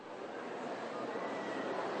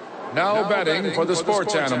Now betting for the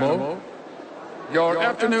sports animal, your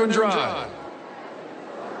afternoon drive.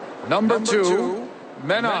 Number 2,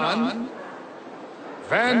 Men On,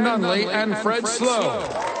 Van Nunley and Fred Slow.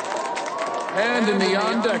 And in the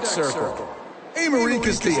on-deck circle, Amory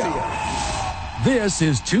Castillo. This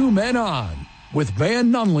is Two Men On with Van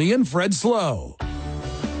Nunley and Fred Slow.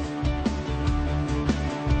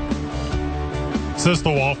 Is this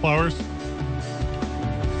the Wallflowers?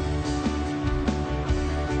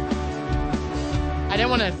 I didn't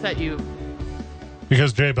want to upset you.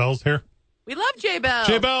 Because Jay Bell's here? We love Jay Bell.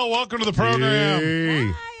 Jay Bell, welcome to the program. Hey.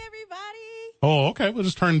 Hi, everybody. Oh, okay. We'll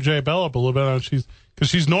just turn Jay Bell up a little bit. Because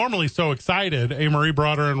she's normally so excited. A-Marie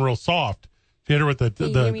brought her in real soft. She hit her with the...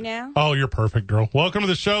 Can you hear me now? Oh, you're perfect, girl. Welcome to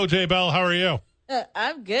the show, Jay Bell. How are you?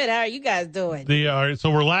 I'm good. How are you guys doing? All right, so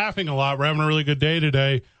we're laughing a lot. We're having a really good day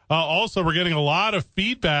today. Also, we're getting a lot of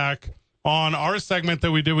feedback on our segment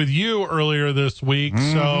that we did with you earlier this week.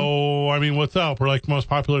 Mm-hmm. So, I mean, what's up? We're like the most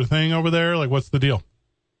popular thing over there? Like, what's the deal?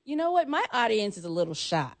 You know what? My audience is a little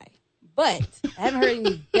shy, but I haven't heard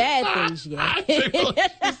any bad things yet.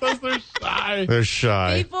 She says they're shy. They're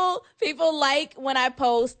shy. People like when I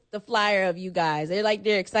post the flyer of you guys.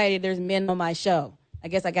 They're excited there's men on my show. I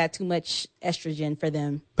guess I got too much estrogen for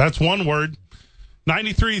them. That's one word.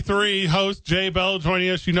 93.3 host Jay Bell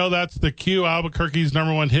joining us. You know that's the Q, Albuquerque's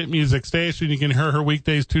 #1 hit music station. You can hear her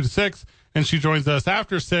weekdays 2 to 6, and she joins us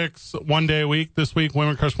after 6, one day a week. This week,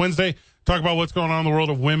 Women Crush Wednesday. Talk about what's going on in the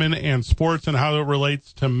world of women and sports and how it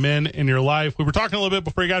relates to men in your life. We were talking a little bit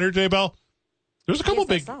before you got here, Jay Bell. There's a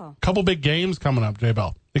couple big games coming up, Jay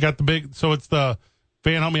Bell. They got it's the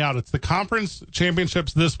Van, help me out. It's the conference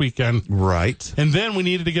championships this weekend. Right. And then we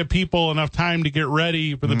needed to give people enough time to get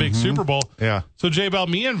ready for the big Super Bowl. Yeah. So Jay Bell,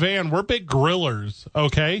 me and Van, we're big grillers,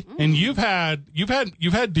 okay? And you've had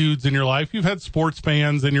dudes in your life. You've had sports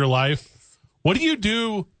fans in your life. What do you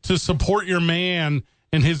do to support your man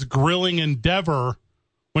in his grilling endeavor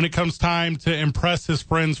when it comes time to impress his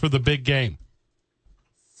friends for the big game?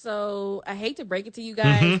 So I hate to break it to you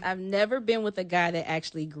guys. I've never been with a guy that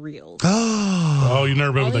actually grills. Oh, you've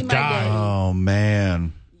never been with a guy. Oh,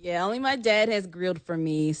 man. Yeah, only my dad has grilled for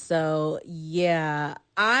me. So, yeah,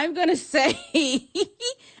 I'm going to say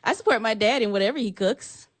I support my dad in whatever he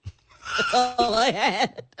cooks. That's all I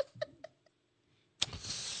had.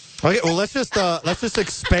 Okay, well, let's just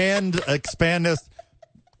expand this.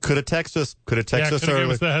 Could have texted us. Could have texted us give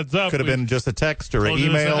early. us the heads up. Could have been just a text or an Told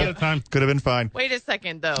you this ahead email. of time. Could have been fine. Wait a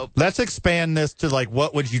second, though. Let's expand this to, like,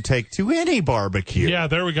 what would you take to any barbecue? Yeah,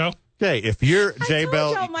 there we go. Okay, if you're Jay I told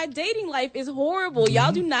Bell. y'all my dating life is horrible.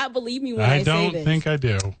 Y'all do not believe me when I say don't this. think I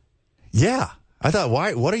do. Yeah. I thought,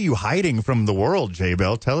 what are you hiding from the world, Jay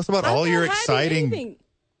Bell? Tell us about all your exciting.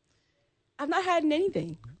 I'm not hiding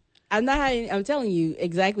anything. I'm telling you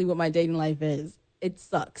exactly what my dating life is. It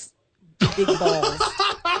sucks. Big balls.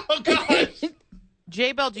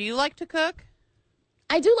 Jay Bell, do you like to cook?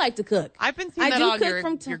 I do like to cook. I've been seeing that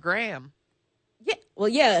on your gram. Yeah, well,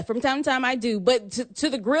 yeah, from time to time I do. But to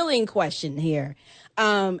the grilling question here,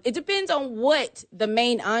 it depends on what the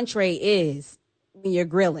main entree is when you're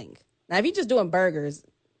grilling. Now, if you're just doing burgers,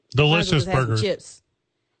 Delicious have some burgers. chips.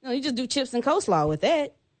 No, you just do chips and coleslaw with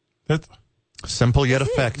that. That's Simple yet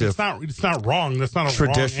effective. It's not wrong. That's not a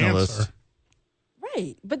wrong answer.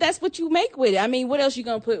 Right, but that's what you make with it. I mean, what else you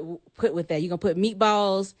gonna put with that? You gonna put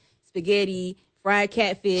meatballs, spaghetti, fried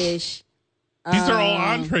catfish. These are all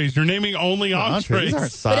entrees. You're naming only entrees. These aren't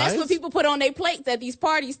But sides. that's what people put on their plates at these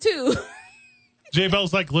parties too. Jay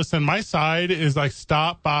Bell's like, listen, my side is I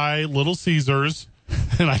stop by Little Caesars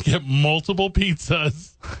and I get multiple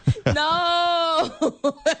pizzas. No,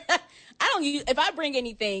 I don't use. If I bring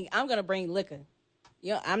anything, I'm gonna bring liquor.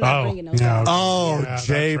 I'm not bringing no. Yeah. Oh, Yeah,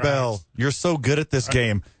 Jay that's Bell, right. you're so good at this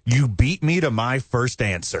game. You beat me to my first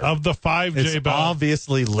answer. Of the 5, It's Jay Bell.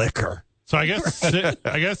 obviously liquor. So I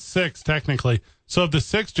guess 6 technically. So of the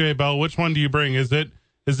 6, Jay Bell, which one do you bring? Is it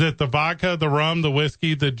the vodka, the rum, the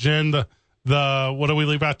whiskey, the gin, the what do we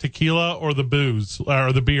leave out? Tequila or the booze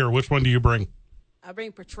or the beer? Which one do you bring? I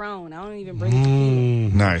bring Patron. I don't even bring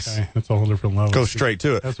tequila. Nice. Okay, that's a whole different level. Go straight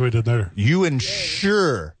to it. That's what we did there. You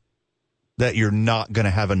ensure that you're not going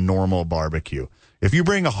to have a normal barbecue. If you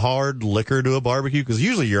bring a hard liquor to a barbecue, because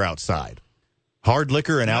usually you're outside. Hard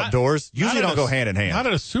liquor and outdoors usually don't go hand in hand. Not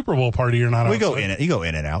at a Super Bowl party. You're not. We outside. go in it. You go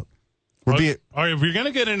in and out. All right, if you're gonna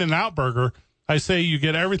get In-N-Out burger, I say you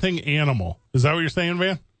get everything animal. Is that what you're saying,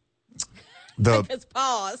 Van? Just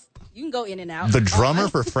pause. You can go in and out. The drummer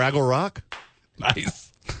for Fraggle Rock.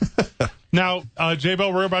 Nice. Now, Jay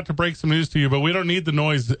Bell, we're about to break some news to you, but we don't need the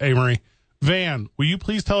noise, Amory. Van, will you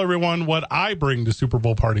please tell everyone what I bring to Super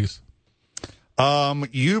Bowl parties?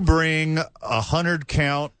 You bring 100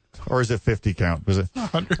 count or is it 50 count? Was it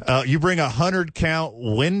 100? You bring 100 count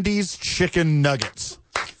Wendy's chicken nuggets.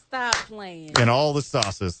 Stop playing. And all the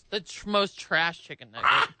sauces. The most trash chicken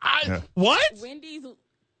nugget. What? Wendy's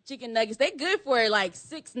chicken nuggets, they good for like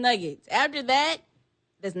 6 nuggets. After that,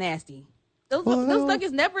 that's nasty. Those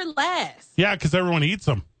nuggets never last. Yeah, because everyone eats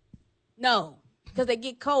them. No, because they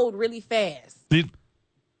get cold really fast.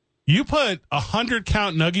 You put 100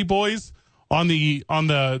 count Nuggy Boys on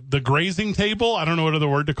the grazing table. I don't know what other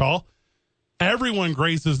word to call. Everyone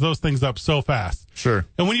grazes those things up so fast. Sure.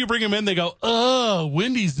 And when you bring them in, they go, "Oh,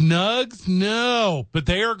 Wendy's nugs? No." But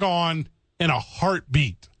they are gone in a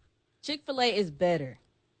heartbeat. Chick-fil-A is better.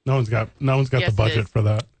 No one's got Yes, the budget for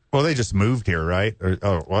that. Well, they just moved here, right?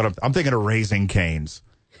 I'm thinking of Raising Cane's.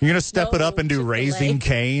 You're going to step it up and do Chick-fil-A. Raising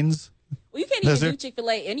Cane's? Well, you can't even do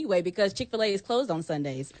Chick-fil-A anyway because Chick-fil-A is closed on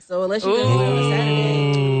Sundays. So unless you're going to do it on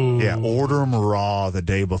Saturday. Yeah, order them raw the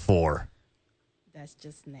day before. That's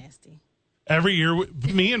just nasty. Every year,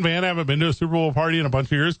 me and Van haven't been to a Super Bowl party in a bunch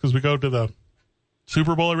of years because we go to the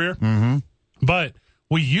Super Bowl every year. Mm-hmm. But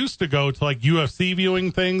we used to go to like UFC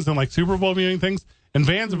viewing things and like Super Bowl viewing things. And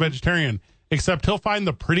Van's a vegetarian, except he'll find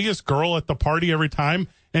the prettiest girl at the party every time,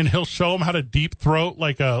 and he'll show them how to deep throat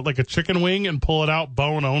like a chicken wing and pull it out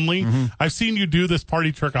bone only. Mm-hmm. I've seen you do this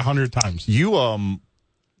party trick 100 times.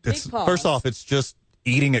 First off, it's just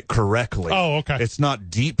eating it correctly. Oh, okay. It's not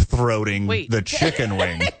deep throating the chicken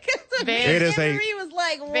wing. Van, it is He was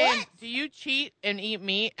like, what? Van, do you cheat and eat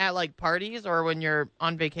meat at like parties or when you're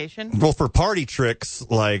on vacation? Well, for party tricks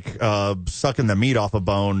like sucking the meat off a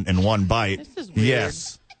bone in one bite, This is weird.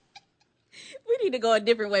 yes. We need to go a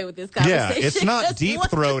different way with this conversation. Yeah, it's not deep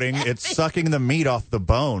throating. It's sucking the meat off the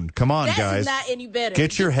bone. Come on, That's guys. not any better.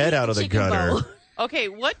 Get your head out of the gutter. Bowl. Okay,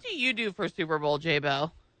 what do you do for Super Bowl, J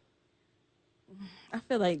Bell? I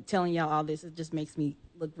feel like telling y'all all this, it just makes me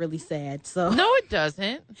look really sad. So No, it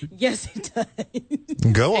doesn't. yes, it does.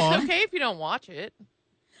 Go It's on. okay if you don't watch it.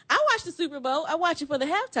 I watch the Super Bowl. I watch it for the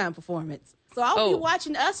halftime performance. So I'll be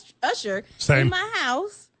watching Usher Same. in my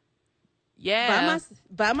house Yeah.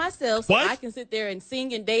 by myself so What? I can sit there and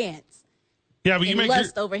sing and dance Yeah, but and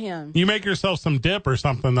lust over him. you make yourself some dip or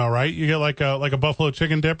something though, right? You get like a buffalo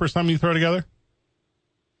chicken dip or something you throw together.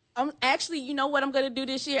 Actually, you know what I'm going to do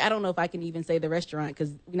this year? I don't know if I can even say the restaurant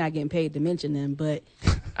because we're not getting paid to mention them, but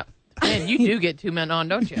Man, you do get 2 men on,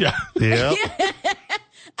 don't you? Yeah. Yep.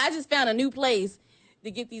 I just found a new place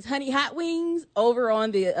to get these honey hot wings over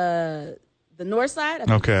on the north side. I think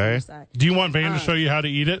it's the Okay. north side. Do you want Van to show you how to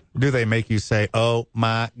eat it? Do they make you say, "Oh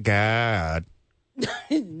my God"?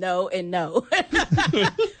 No and no.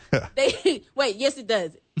 Wait, yes, it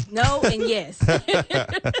does. No and yes.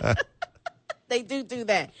 They do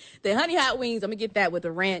that. The honey hot wings, I'm going to get that with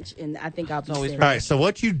a ranch, and I think I'll be always set. All right, so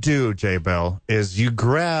what you do, J Bell, is you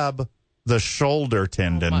grab the shoulder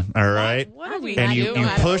tendon, all right? What are we And I you know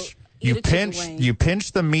how to push, eat you a chicken pinch, wing. you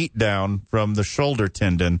pinch the meat down from the shoulder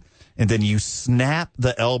tendon, and then you snap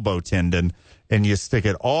the elbow tendon, and you stick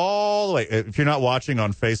it all the way. If you're not watching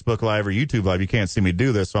on Facebook Live or YouTube Live, you can't see me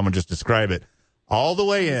do this, so I'm gonna just describe it all the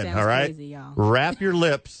way in. Sounds All right, crazy, y'all. wrap your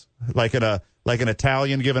lips like an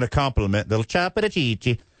Italian giving a compliment. Little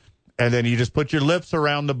chappa-da-chee-chee. And then you just put your lips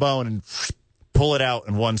around the bone and pull it out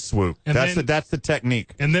in one swoop. And That's the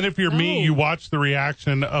technique. And then if you're me, you watch the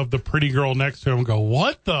reaction of the pretty girl next to him and go,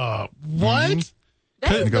 "What the what?" Mm-hmm.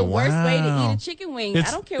 That is You go, the worst way to wow. eat a chicken wing. I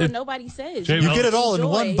don't care what nobody says. Jay, You Well, get it all in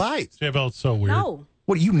enjoy. one bite. J Bell, it's so weird. No.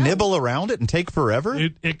 What, you nibble around it and take forever?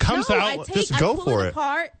 It comes No, out. Just I go pull for it it.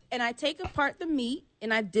 apart, and I take apart the meat,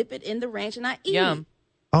 and I dip it in the ranch, and I eat Yum. it.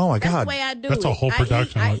 Oh, my That's God. the way I do That's it. a whole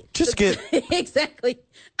production. Just get- exactly.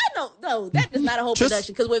 I don't know. That is not a whole Just-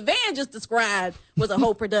 production because what Van just described was a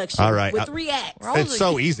whole production. All right. With 3 acts. It's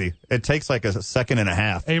so easy. It takes like a second and a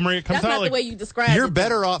half. Amory, it comes That's out not like the way you describe it. You're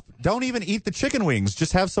better off. Don't even eat the chicken wings.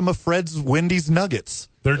 Just have some of Fred's Wendy's nuggets.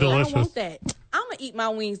 they're I don't delicious. want that. I'm going to eat my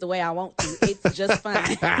wings the way I want to. It's just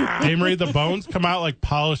fine. Amory, the bones come out like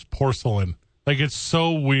polished porcelain. Like it's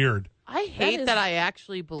so weird. I hate is- that I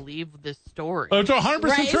actually believe this story. It's 100%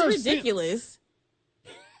 right? true. It's ridiculous.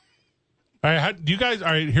 All right, do you guys?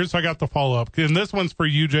 All right, here's how I got the follow up, and this one's for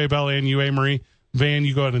you, J Bell, and you, Amory. Van,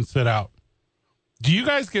 you go ahead and sit out. Do you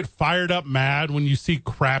guys get fired up mad when you see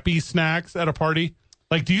crappy snacks at a party?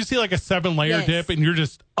 Like, do you see like a 7-layer Yes. dip and you're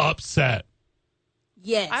just upset?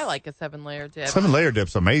 Yes. I like a 7-layer dip. 7-layer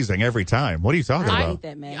dip's amazing every time. What are you talking I about? hate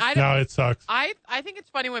that, man. I, No, it sucks. I think it's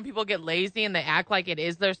funny when people get lazy and they act like it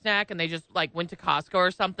is their snack and they just like went to Costco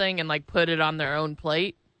or something and like put it on their own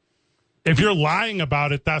plate. If you're lying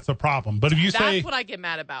about it, that's a problem. But if you That's say, what I get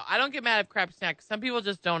mad about. I don't get mad at crappy snacks. Some people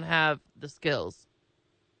just don't have the skills.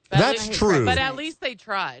 But at That's least- true. But at least they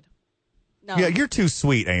tried. No. Yeah, you're too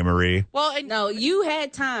sweet, Amory. Well, and No, you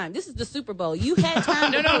had time. This is the Super Bowl. You had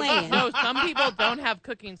time to plan. no. Some people don't have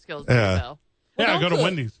cooking skills. Yeah. Bill. Well, Yeah, don't go to cook.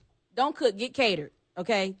 Wendy's. Don't cook. Get catered.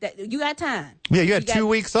 Okay, you got time. Yeah, you had got- 2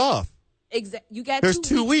 weeks off. You got. There's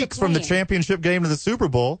 2 2 weeks from the plan. championship game to the Super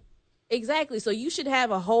Bowl. Exactly. So you should have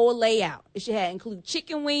a whole layout. It should include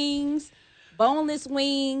chicken wings, boneless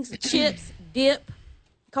wings, chips, dip,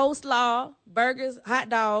 coleslaw, burgers, hot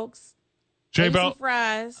dogs, J maybe some Bell,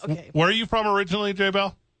 fries. Okay. where are you from originally, J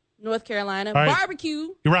Bell? North Carolina. All right. Barbecue.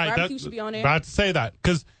 You're right. Barbecue That's should be on there. about to say that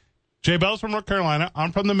because J Bell's from North Carolina.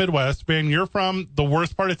 I'm from the Midwest. Ben, you're from the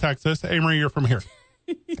worst part of Texas. Amory, you're from here.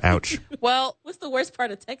 Ouch. Well, What's the worst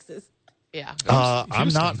part of Texas? yeah. I'm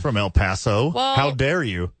not from El Paso. Well- How dare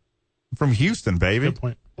you? I'm from Houston, baby. Good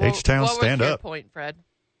point. H-Town, what stand was your up. point, Fred?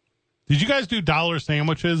 Did you guys do dollar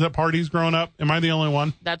sandwiches at parties growing up? Am I the only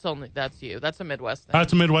one? That's you. That's a Midwest thing.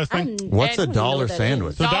 That's a Midwest thing. What's I a don't even know dollar what that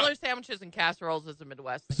sandwich? is. So Dollar sandwiches and casseroles is a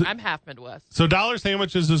Midwest thing. I'm half Midwest. So dollar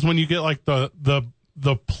sandwiches is when you get like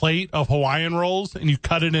the plate of Hawaiian rolls and you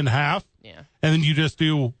cut it in half. Yeah. And then you just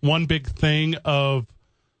do one big thing of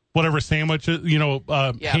whatever sandwiches,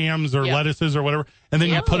 hams or Yep. lettuces or whatever. And then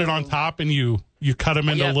you Yep. put it on top and you cut them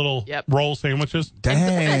into Yep. little Yep. roll sandwiches. That's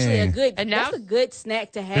actually a Dang. good. And now- that's a good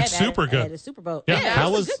snack to have. It's super good. At a Super Bowl. Yeah. Yeah, How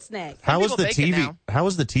that's was- a good snack. How was people the bake it TV? now. How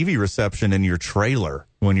was the TV reception in your trailer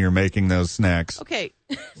when you're making those snacks? Okay.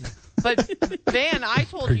 But Van,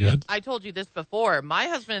 Pretty good. I told you this before. My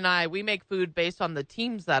husband and I, we make food based on the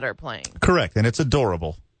teams that are playing. Correct, and it's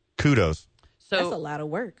adorable. Kudos. That's a So, lot of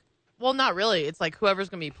work. well, not really. It's like whoever's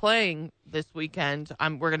going to be playing this weekend,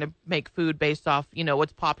 we're going to make food based off,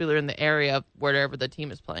 what's popular in the area of wherever the team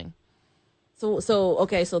is playing. So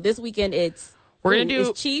okay. So this weekend We're gonna do-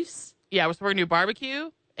 it's Chiefs. Yeah, so we're going to do barbecue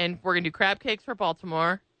and we're going to do crab cakes for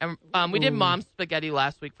Baltimore. And we did mom's spaghetti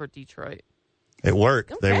last week for Detroit. It worked.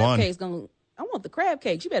 Them They crab won. cakes I want the crab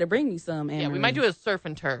cakes. You better bring me some. Yeah, we might do a surf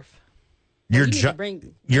and turf. Your you need gi- to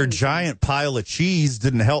bring your me some. giant pile of cheese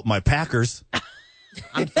didn't help my Packers.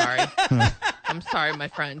 I'm sorry. I'm sorry, my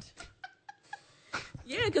friend.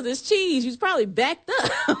 Yeah, because it's cheese. You's probably backed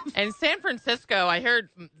up. And San Francisco, I heard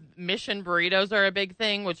Mission burritos are a big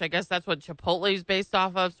thing, which I guess that's what Chipotle is based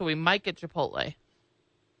off of. So we might get Chipotle. Are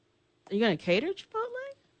you gonna cater Chipotle?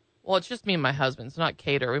 Well, it's just me and my husband. It's not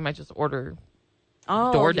cater. We might just order.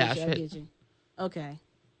 Oh, DoorDash I it. get you. Okay.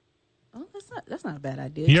 Oh, that's not a bad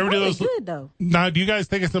idea. You ever do Chipotle's those- good though. Now, do you guys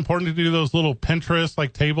think it's important to do those little Pinterest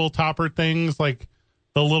like table topper things, like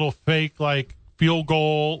the little fake like field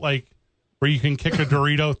goal, like where you can kick a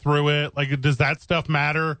Dorito through it? Like, does that stuff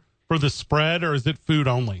matter for the spread, or is it food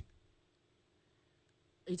only?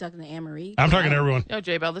 Are you talking to Anne-Marie? I'm talking to everyone. No,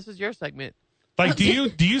 J Bell, this is your segment. Like, do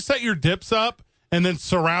you set your dips up and then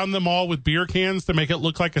surround them all with beer cans to make it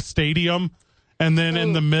look like a stadium, and then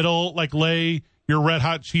in the middle, like lay your Red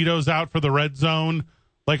Hot Cheetos out for the red zone,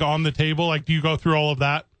 like on the table? Like, do you go through all of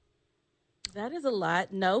that? That is a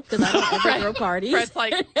lot. No, because I don't ever throw parties. Fred's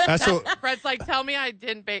like, That's a tell me I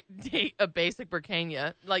didn't date a basic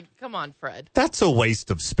Burkania. Like, come on, Fred. that's a waste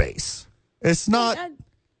of space. It's not.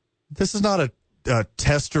 This is not a love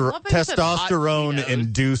that you said hot testosterone Cheetos.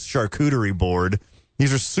 induced charcuterie board.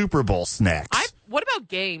 These are Super Bowl snacks. What about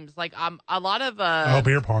games? Like, a lot of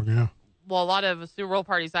Beer pong, yeah. well, a lot of Super Bowl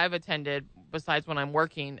parties I've attended, besides when I'm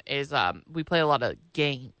working, is we play a lot of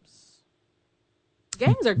games.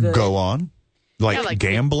 Games are good. Go on. Like, Yeah, like-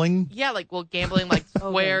 gambling. Yeah, like gambling, like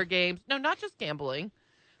square games. No, not just gambling.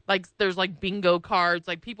 Like there's like bingo cards.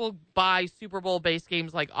 Like people buy Super Bowl based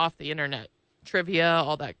games like off the internet, trivia,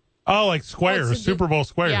 all that. Oh, like squares, What's the Super Bowl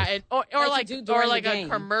squares. Yeah, and, or Like you do during the a game.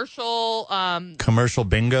 commercial. Commercial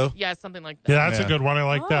bingo. Yeah, something like that. Yeah, that's Yeah. a good one. I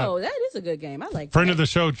like that. Oh, that is a good game. I like Friend that. of the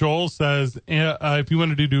show, Joel, says if you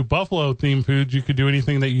wanted to do buffalo themed foods, you could do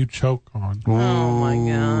anything that you choke on. Oh my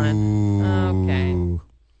god. Okay.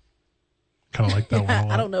 Kind of like that one a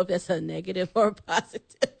lot. I don't know if that's a negative or a positive.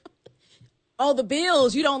 Oh, the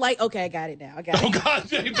Bills. You don't like. Okay, I got it now. I got Oh, it. God,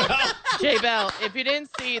 J Bell. Jay Bell, if you didn't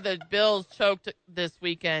see, the Bills choked this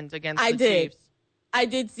weekend against I the did. Chiefs. I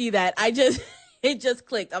did see that. It just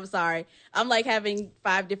clicked. I'm sorry. I'm like having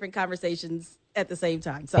 5 different conversations at the same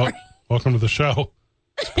time. Sorry. Welcome to the show.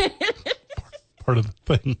 Part of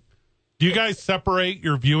the thing. Do you guys separate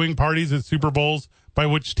your viewing parties at Super Bowls by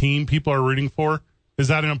which team people are rooting for? Is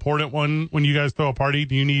that an important one when you guys throw a party?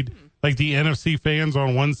 Do you need like the NFC fans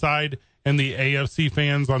on one side and the AFC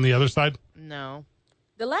fans on the other side? No.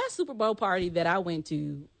 The last Super Bowl party that I went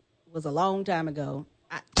to was a long time ago.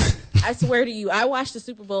 I swear to you, I watched the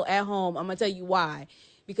Super Bowl at home. I'm going to tell you why.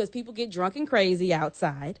 Because people get drunk and crazy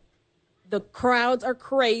outside. The crowds are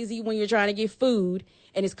crazy when you're trying to get food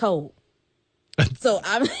and it's cold. So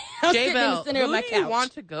I'm sitting in the J-Bell, center of who my do couch. you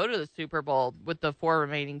want to go to the Super Bowl with the 4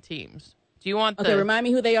 remaining teams? Do you want Okay, the remind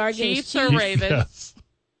me who they are again. Chiefs or Ravens? Yes.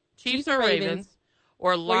 Chiefs or Ravens?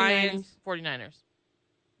 Or Lions, 49ers?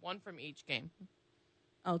 One from each game.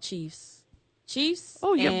 Oh, Chiefs. Chiefs.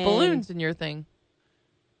 Oh, you have and- balloons in your thing.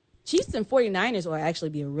 Chiefs and 49ers will actually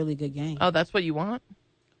be a really good game. Oh, that's what you want?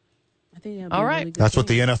 I think that'll be all a right. really good That's what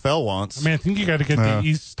game. the NFL wants. I mean, I think you got to get the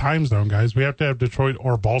East time zone, guys. We have to have Detroit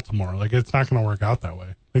or Baltimore. Like, it's not going to work out that way.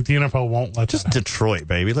 Like, the NFL won't let Just that happen. Detroit,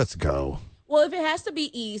 baby. Let's go. Well, if it has to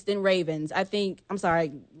be East and Ravens, I think. I'm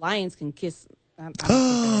sorry, Lions can kiss.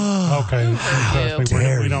 Okay. Trust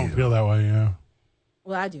me, we don't feel that way, yeah.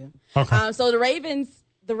 Well, I do. Okay. So the Ravens.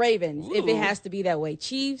 If it Ooh. has to be that way,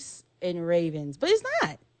 Chiefs and Ravens, but it's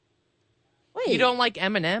not. Wait, You don't like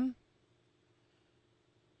Eminem?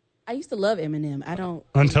 I used to love Eminem. I don't.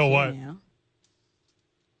 Until care what? Now.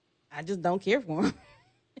 I just don't care for him.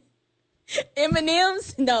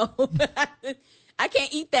 M&M's? No. I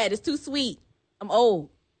can't eat that. It's too sweet. I'm old.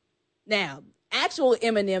 Now, actual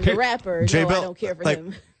Eminem, the rapper, no, I J-Bell, don't care for like,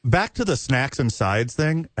 him. Back to the snacks and sides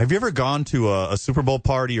thing. Have you ever gone to a Super Bowl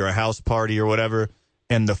party or a house party or whatever,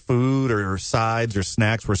 and the food or sides or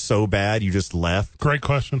snacks were so bad you just left? Great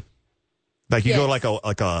question. Like you Yes.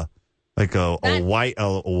 go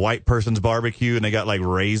a white person's barbecue and they got like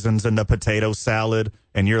raisins in the potato salad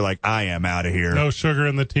and you're like, I am out of here. No sugar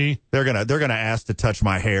in the tea. They're gonna ask to touch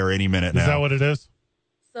my hair any minute now. Is that what it is?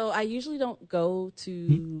 So I usually don't go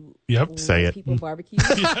to Yep. Say it. people barbecues.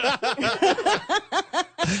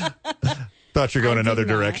 Thought you're going I another did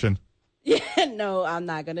not. direction. Yeah, no, I'm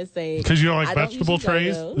not gonna say. Because you don't like I don't vegetable usually go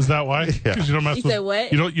trays? to those. Is that why? Because you don't mess You with said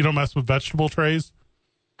what? You don't mess with vegetable trays?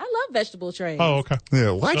 I love vegetable trays. Oh, okay.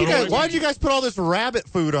 Yeah. Why'd So you guys put all this rabbit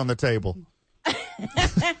food on the table?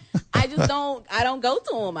 I just don't. I don't go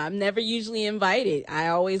to them. I'm never usually invited. I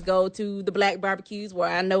always go to the black barbecues where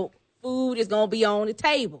I know food is gonna be on the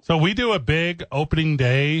table. So we do a big opening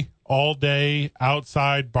day, all day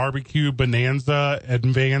outside barbecue bonanza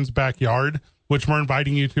in Van's backyard, which we're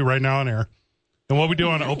inviting you to right now on air. And what we do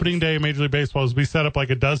on opening day of Major League Baseball is we set up like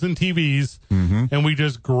a dozen TVs and we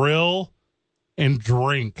just grill and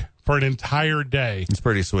drink for an entire day. It's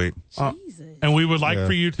pretty sweet. Jesus. And we would like Yeah.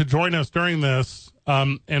 for you to join us during this.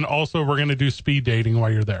 And also, we're going to do speed dating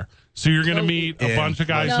while you're there. So you're going to meet a Yeah. bunch of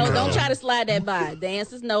guys. No, in a don't row. try to slide that by. The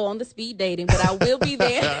answer's no on the speed dating, but I will be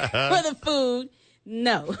there for the food.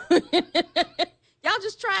 No. Y'all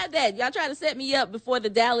just tried that. Y'all tried to set me up before the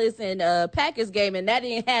Dallas and Packers game, and that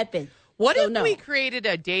didn't happen. What So if no. we created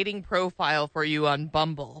a dating profile for you on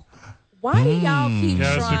Bumble? Why do y'all keep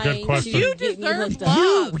Yeah, that's a good trying question. to You get me deserve hooked up?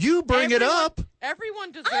 love. You bring it up.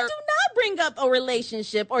 Everyone deserves. I do not bring up a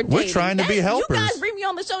relationship or dating. We're trying to be helpers. You guys bring me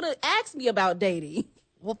on the show to ask me about dating.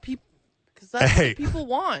 Well, people, because that's Hey, what people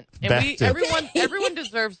want, and back to- everyone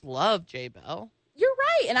deserves love. J Bell. You're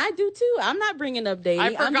right, and I do too. I'm not bringing up dating. I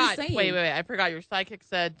I'm just forgot. saying. Wait. I forgot. Your psychic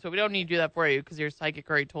said so. We don't need to do that for you because your psychic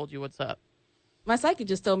already told you what's up. My psychic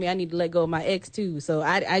just told me I need to let go of my ex too. So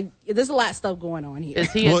I there's a lot of stuff going on here.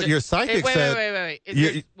 Is he? Well, your psychic said- Wait.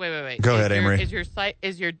 Wait. Go ahead, Amory.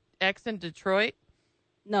 Is your ex in Detroit?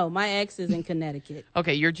 No, my ex is in Connecticut.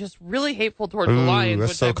 Okay, you're just really hateful towards the Ooh, Lions. that's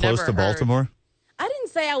which so I've close never to heard. Baltimore. I didn't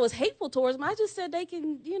say I was hateful towards them. I just said they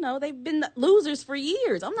can, they've been losers for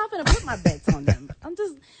years. I'm not going to put my bets on them. I'm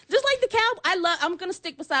just like the cow. I'm going to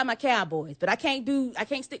stick beside my Cowboys, but I can't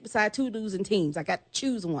stick beside two losing teams. I got to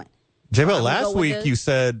choose one. J-Bell, I'm gonna last go with week the- you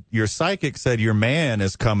said your psychic said your man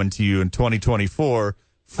is coming to you in 2024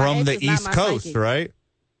 from ex the is not East my Coast, psychic. right?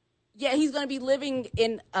 Yeah, he's going to be living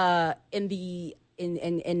in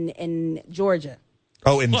Georgia.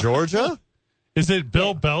 Oh, in Georgia? Is it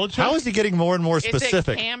Bill Belichick? How is he getting more and more Is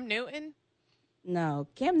specific? it Cam Newton? No,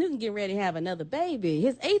 Cam Newton getting ready to have another baby,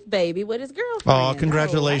 his 8th baby with his girlfriend. Oh,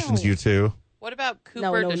 congratulations, you two. What about Cooper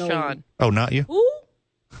No. Deshaun? Oh, not you? Who?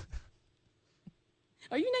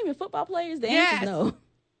 Are you naming football players? The answer Yes. is no.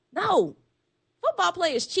 No. Football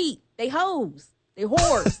players cheat. They hoes. They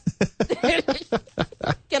whores.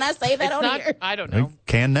 Can I say that It's on not. here? I don't know.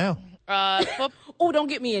 Can now. Oh, don't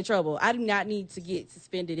get me in trouble. I do not need to get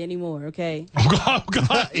suspended anymore, okay? Oh,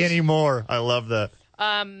 God. Anymore. I love that.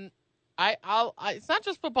 It's not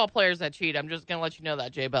just football players that cheat. I'm just gonna let you know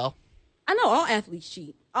that, J Bell. I know all athletes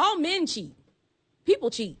cheat. All men cheat. People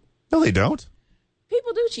cheat. No, they don't.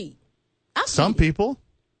 People do cheat. I've Some cheated. people.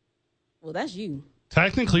 Well, that's you.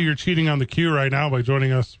 Technically, you're cheating on the queue right now by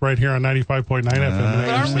joining us right here on 95.9 FM. But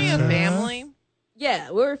aren't we a family?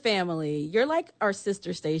 Yeah, we're a family. You're like our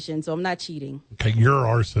sister station, so I'm not cheating. Okay, you're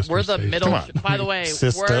our sister. We're the station. middle. Come on. By the way,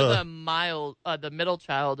 Sister. we're the middle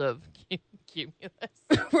child of Cumulus.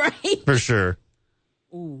 Right? For sure.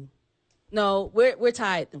 Ooh. No, we're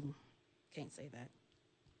tied. Can't say that.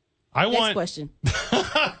 Next question.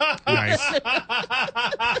 Nice.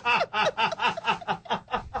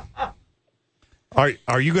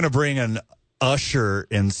 Are you going to bring an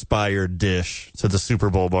Usher-inspired dish to the Super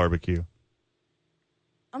Bowl barbecue?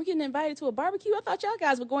 I'm getting invited to a barbecue. I thought y'all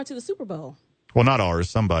guys were going to the Super Bowl. Well, not ours.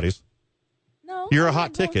 Somebody's. No. You're a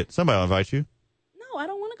hot ticket. Somebody will invite you. No, I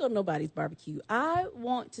don't want to go to nobody's barbecue. I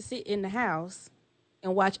want to sit in the house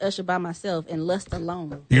and watch Usher by myself and lust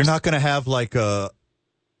alone. You're not going to have like a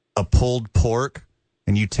pulled pork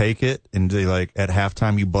and you take it and do, like at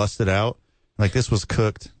halftime you bust it out. Like this was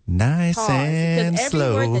cooked nice and because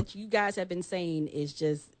slow. every word that you guys have been saying is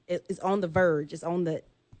just it's on the verge. It's on the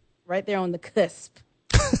right there on the cusp.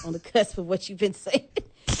 On the cusp of what you've been saying.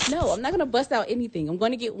 No, I'm not going to bust out anything. I'm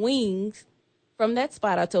going to get wings from that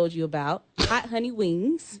spot I told you about. Hot honey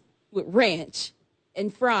wings with ranch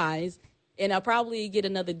and fries. And I'll probably get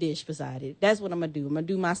another dish beside it. That's what I'm going to do. I'm going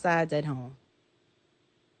to do my sides at home.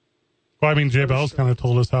 Well, I mean, J Bell's kind of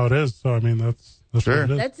told us how it is. So, I mean, that's sure.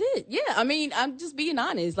 what it is. That's it. Yeah. I mean, I'm just being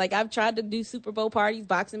honest. Like, I've tried to do Super Bowl parties,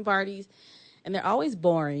 boxing parties, and they're always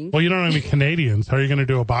boring. Well, you don't have any Canadians. How are you going to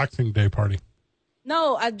do a Boxing Day party?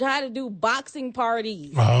 No, I try to do boxing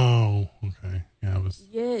parties. Oh, okay. Yeah,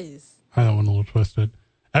 Yes. I went a little twisted.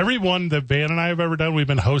 Everyone that Van and I have ever done, we've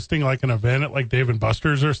been hosting like an event at like Dave and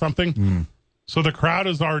Buster's or something. Mm. So the crowd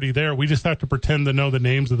is already there. We just have to pretend to know the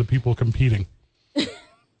names of the people competing.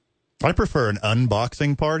 I prefer an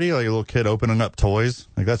unboxing party, like a little kid opening up toys.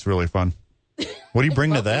 Like that's really fun. What do you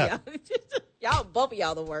bring to that? Y'all, both of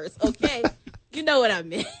y'all the worst. Okay. You know what I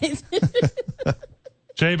meant.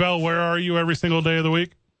 J Bell, where are you every single day of the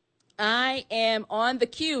week? I am on the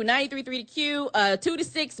Q, 93.3 The Q, 2 to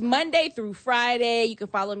 6, Monday through Friday. You can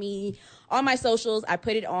follow me on my socials. I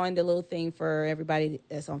put it on the little thing for everybody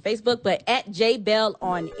that's on Facebook, but at J Bell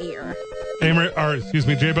on air.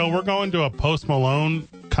 J Bell, we're going to a Post Malone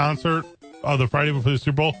concert the Friday before the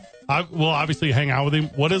Super Bowl. We'll obviously hang out with him.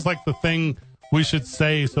 What is like the thing we should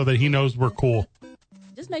say so that he knows we're cool?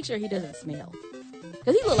 Just make sure he doesn't smell.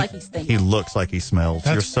 Because he looks like he stinks. He looks like he smells.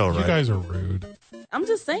 You're so right. You guys are rude. I'm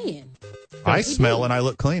just saying. I smell and I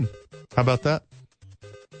look clean. How about that?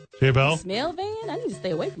 J Bell? Smell, Van? I need to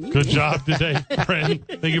stay away from you. Good job today, friend.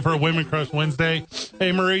 Thank you for a Women Crush Wednesday.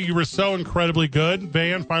 Hey, Marie, you were so incredibly good.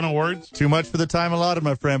 Van, final words? Too much for the time allotted,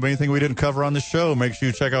 my friend. But anything we didn't cover on the show, make sure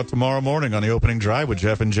you check out tomorrow morning on the opening drive with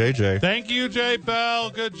Jeff and JJ. Thank you, J Bell.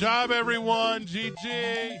 Good job, everyone.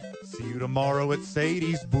 GG. See you tomorrow at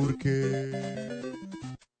Sadies, Burke.